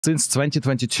Since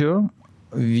 2022,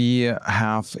 we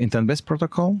have intent-based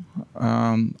protocol.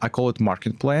 I call it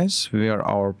marketplace, where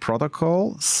our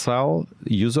protocol sell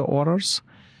user orders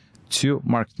to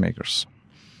market makers.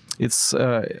 It's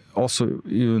also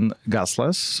even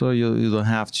gasless, so you don't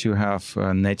have to have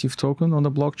a native token on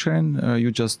the blockchain.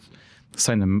 You just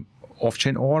send an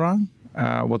off-chain order,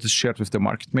 what is shared with the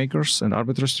market makers and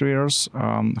arbitrage traders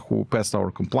who passed our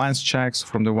compliance checks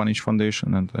from the One-Inch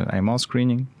Foundation and AML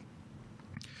screening.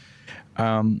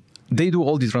 They do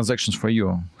all the transactions for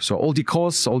you. So all the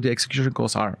costs, all the execution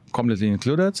costs are completely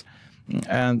included.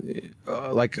 And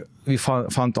like we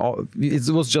found out, it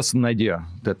was just an idea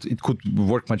that it could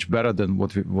work much better than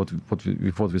what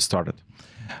we started.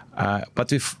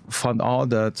 But we found out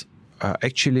that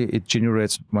actually it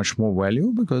generates much more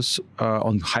value because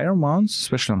on higher amounts,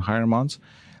 especially on higher amounts,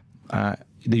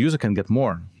 the user can get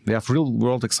more. We have real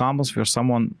world examples where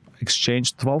someone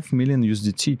exchanged 12 million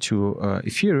USDT to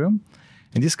Ethereum,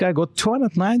 and this guy got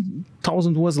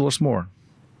 209,000 US dollars more.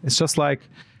 It's just like,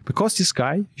 because this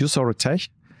guy used our tech,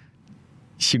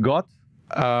 he got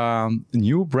brand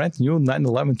new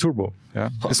 911 Turbo. Yeah,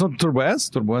 it's not Turbo S.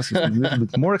 Turbo S is a little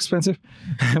bit more expensive,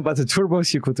 but the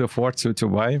Turbos he could afford to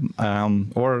buy,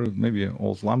 or maybe an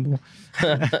old Lambo.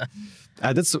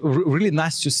 That's really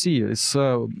nice to see.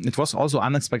 It was also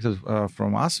unexpected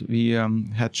from us. We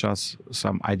had just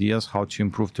some ideas how to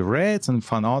improve the rates and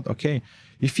found out, okay,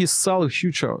 if you sell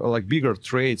huge, like bigger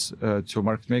trades to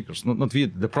market makers, not via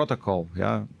the protocol,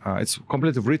 yeah, it's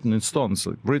completely written in stone, it's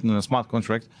written in a smart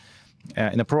contract,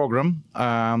 in a program,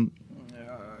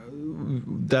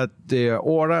 that the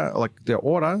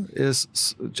order is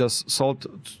just sold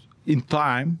in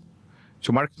time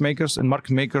to market makers, and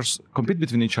market makers compete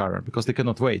between each other because they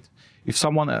cannot wait. If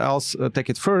someone else take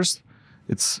it first,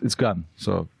 it's gone.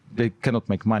 So they cannot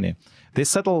make money. They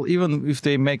settle even if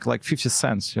they make like 50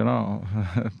 cents,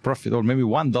 profit, or maybe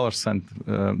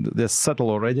 $1 they settle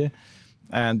already.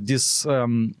 And this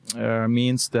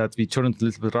means that we turn it a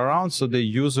little bit around, so the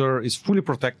user is fully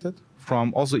protected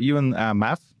from also even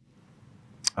math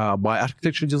by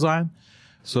architecture design.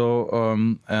 So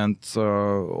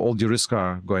all the risks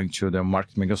are going to the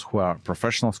market makers who are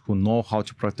professionals, who know how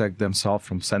to protect themselves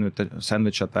from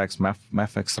sandwich attacks,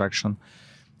 math extraction.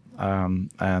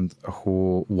 And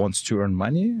who wants to earn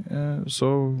money.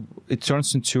 So it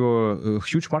turns into a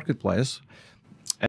huge marketplace